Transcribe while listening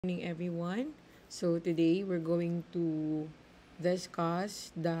Morning, everyone. So today we're going to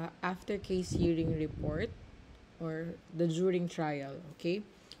discuss the after case hearing report or the during trial. Okay.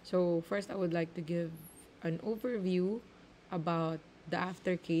 So first, I would like to give an overview about the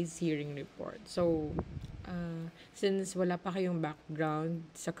after case hearing report. So since wala pa kayong background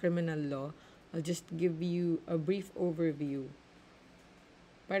sa criminal law, I'll just give you a brief overview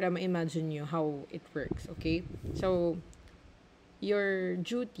para ma-imagine nyo how it works. Okay. So your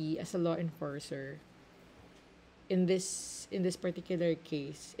duty as a law enforcer in this particular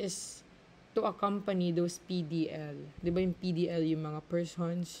case is to accompany those PDL. 'Di ba yung PDL yung mga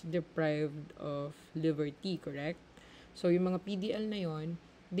persons deprived of liberty, correct? So yung mga PDL na yon,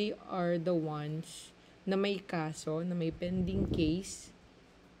 they are the ones na may kaso, na may pending case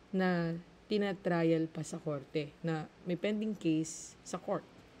na tinatrial pa sa korte, na may pending case sa court.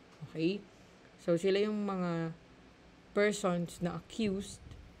 Okay? So sila yung mga persons na accused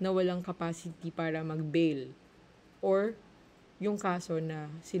na walang capacity para mag-bail or yung kaso na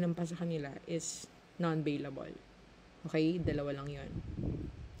sinampa sa kanila is non-bailable. Okay? Dalawa lang yun.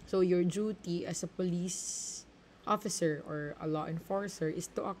 So, your duty as a police officer or a law enforcer is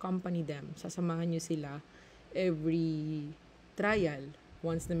to accompany them. Sasamahan nyo sila every trial.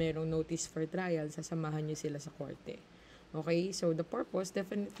 Once na merong notice for trial, sasamahan nyo sila sa korte. Okay? So, the purpose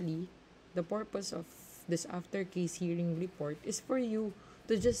of this after case hearing report is for you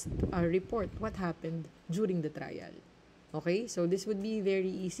to just report what happened during the trial. Okay? So, this would be very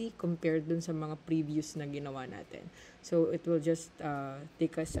easy compared dun sa mga previous na ginawa natin. So, it will just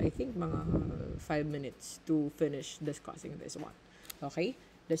take us, I think, mga 5 minutes to finish discussing this one. Okay?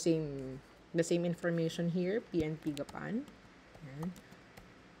 The same information here, PNP Gapan. Yan.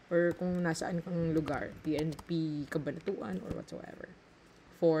 Or kung nasaan kang lugar, PNP Cabanatuan or whatsoever.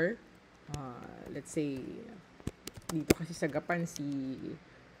 For, let's say, dito kasi sa Gapan, si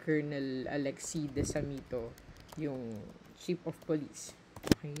Colonel Alexi Desamito, yung Chief of Police.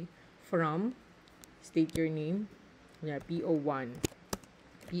 Okay? From, state your name. Yeah, PO1.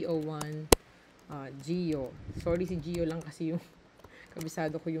 PO1, Gio. Sorry si Gio lang kasi yung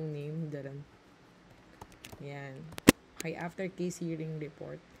kabisado ko yung name. Daran. Yan. Okay, after case hearing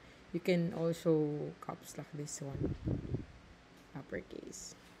report, you can also caps lock this one.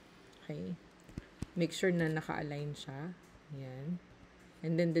 Uppercase. Okay? Make sure na naka-align siya. Yan.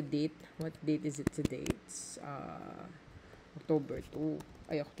 And then the date, what date is it today? It's October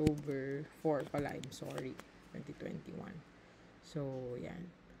 4 pala, I'm sorry, 2021. So, yan.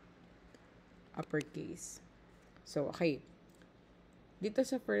 Uppercase. So, okay. Dito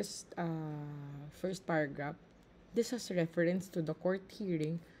sa first paragraph, this has reference to the court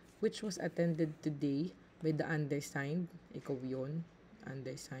hearing which was attended today by the undersigned, ikaw yun,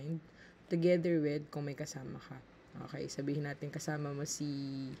 undersigned, together with kung may kasama ka. Okay, sabihin natin kasama mo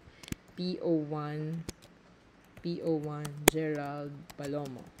si PO1 Gerald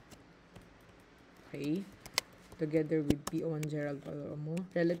Palomo. Okay? Together with PO1 Gerald Palomo,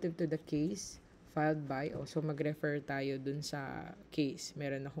 relative to the case filed by, so mag-refer tayo dun sa case.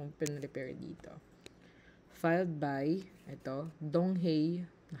 Meron akong pin-repair dito. Filed by, ito, Donghei,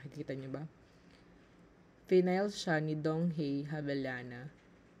 nakikita nyo ba? Final siya ni Donghei Havellana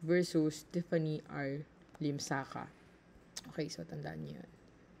versus Tiffany R. Limsaka. Okay, so tandaan niyo yun.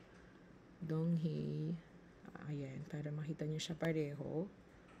 Donghei, ayan, para makita niyo siya pareho.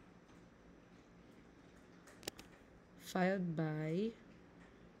 Filed by,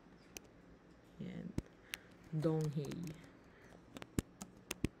 ayan, Donghei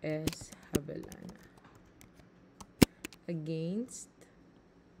S. Havellana against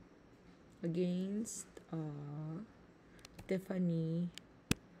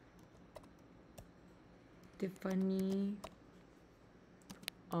Tiffany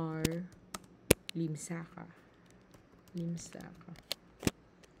R. Limsaka.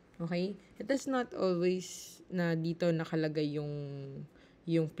 Okay? It is not always na dito nakalagay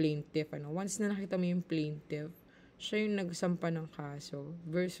yung plaintiff. Once na nakita mo yung plaintiff, siya yung nagsampa ng kaso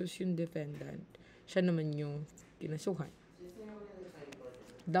versus yung defendant. Siya naman yung kinasuhan.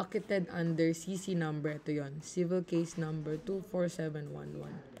 Docketed under CC number. Ito yon, Civil Case Number 24711.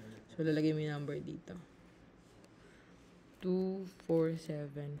 So, lalagay mo yung number dito.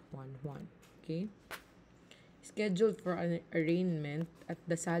 24711. Okay? Scheduled for an arraignment at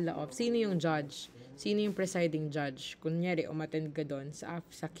the sala of, sino yung judge? Sino yung presiding judge? Kunyari, umattend ka doon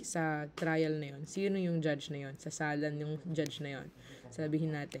sa trial na yon. Sino yung judge na yon? Sa sala yung judge na yon.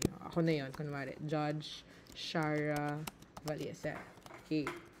 Sabihin natin, ako na yon, kunwari, Judge Shara Valleser. Okay,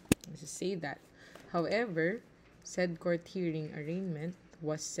 let's just say that. However, said court hearing arraignment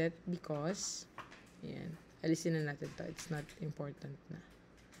was set because, yan, alisin na natin to. It's not important na.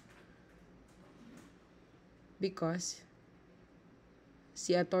 because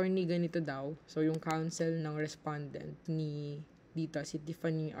si attorney ganito daw, so yung counsel ng respondent ni dito, si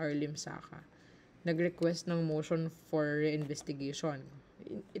Tiffany R. Limsaka, nag-request ng motion for investigation.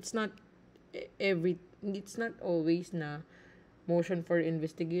 It's not it's not always na motion for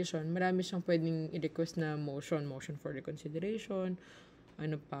investigation. Marami siyang pwedeng i-request na motion for reconsideration,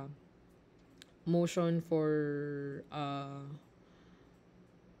 ano pa, motion for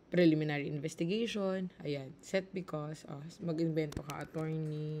preliminary investigation. Ayan, set because mag-invento ka,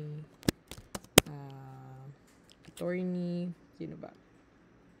 attorney, sino ba?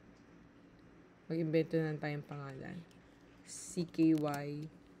 Mag-invento na tayong pangalan. CKYDY.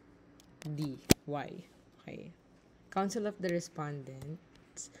 Okay. Counsel of the respondent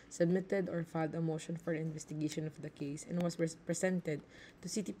submitted or filed a motion for investigation of the case and was presented to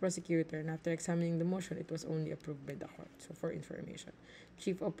city prosecutor, and after examining the motion, it was only approved by the court. So, for information,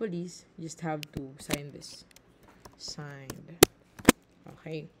 Chief of Police, you just have to sign this. Signed.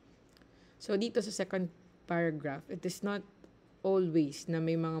 Okay. So, dito sa second paragraph, it is not always na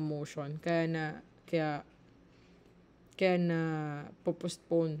may mga motion, kaya na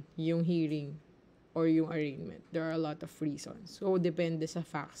postpone yung hearing or yung arraignment. There are a lot of reasons. So, depende sa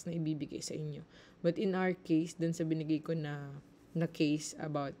facts na ibibigay sa inyo. But in our case, dun sa binigay ko na case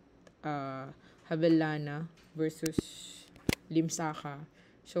about Havellana versus Limsaka,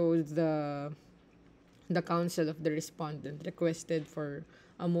 so the counsel of the respondent requested for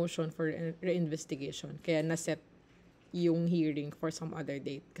a motion for reinvestigation. Kaya naset yung hearing for some other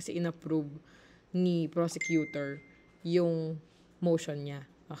date. Kasi inapprove ni prosecutor yung motion niya.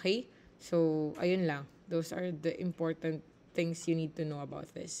 Okay? So, ayun lang. Those are the important things you need to know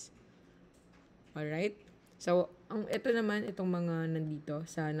about this. Alright? So, itong mga nandito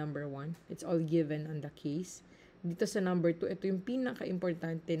sa number 1, it's all given on the case. Dito sa number 2, ito yung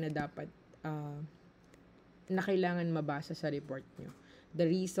pinaka-importante na dapat na kailangan mabasa sa report nyo. The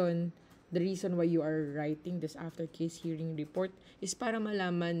reason why you are writing this after case hearing report is para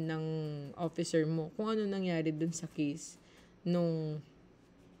malaman ng officer mo kung ano nangyari dun sa case nung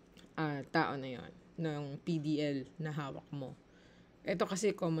tao na yon, ng PDL na hawak mo. Ito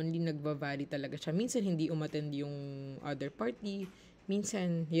kasi commonly nagva-vary talaga siya. Minsan hindi umattend yung other party,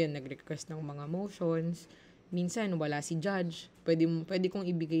 minsan yun nag-request ng mga motions, minsan wala si judge. Pwede kong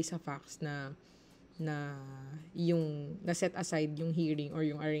ibigay sa facts na yung na-set aside yung hearing or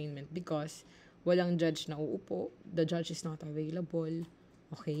yung arraignment because walang judge na uupo, the judge is not available.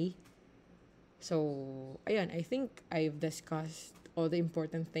 Okay? So, ayan, I think I've discussed all the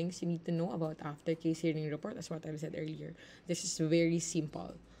important things you need to know about after case hearing report as what I've said earlier. This is very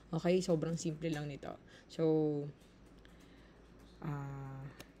simple. Okay? Sobrang simple lang nito. So,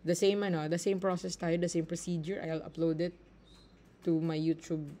 the same process tayo, the same procedure. I'll upload it to my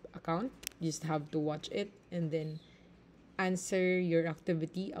YouTube account. You just have to watch it and then answer your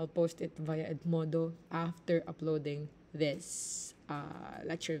activity. I'll post it via Edmodo after uploading this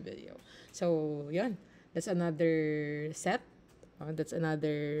lecture video. So, yun. That's another set. That's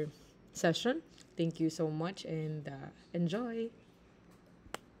another session. Thank you so much and enjoy.